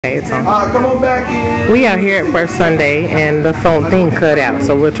It's on. Come on back in. We are here at First Sunday, and the phone thing cut out,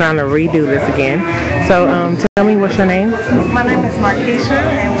 so we're trying to redo this again. So, tell me what's your name? My name is Markeisha,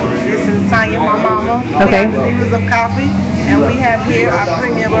 and this is Tanya, my mama. Okay. We are Divas of Coffee, and we have here our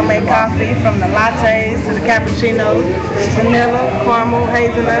premium gourmet coffee from the lattes to the cappuccinos, vanilla, caramel,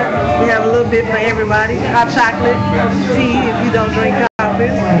 hazelnut. We have a little bit for everybody. Hot chocolate, tea if you don't drink coffee.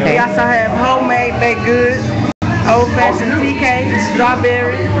 Okay. We also have homemade baked goods, old-fashioned tea cake,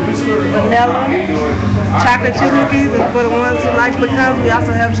 strawberry, vanilla, chocolate chip cookies, and for the ones who like pecans, we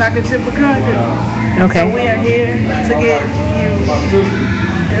also have chocolate chip pecan cookies. Okay. So we are here to get you.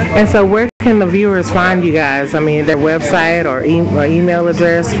 And so, where can the viewers find you guys? I mean, their website or email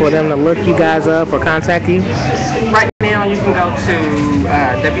address for them to look you guys up or contact you? Right now, you can go to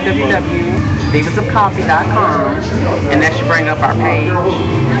www.divasofcoffee.com, and that should bring up our page.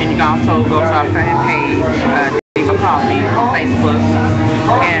 And you can also go to our fan page, Diva Coffee, on Facebook,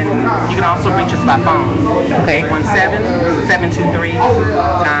 and you can also reach us by phone. Okay.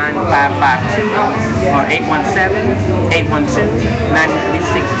 817-723-9552 or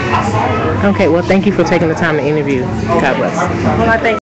 817-812-9360. Okay, well, thank you for taking the time to interview. God bless. Well, I thank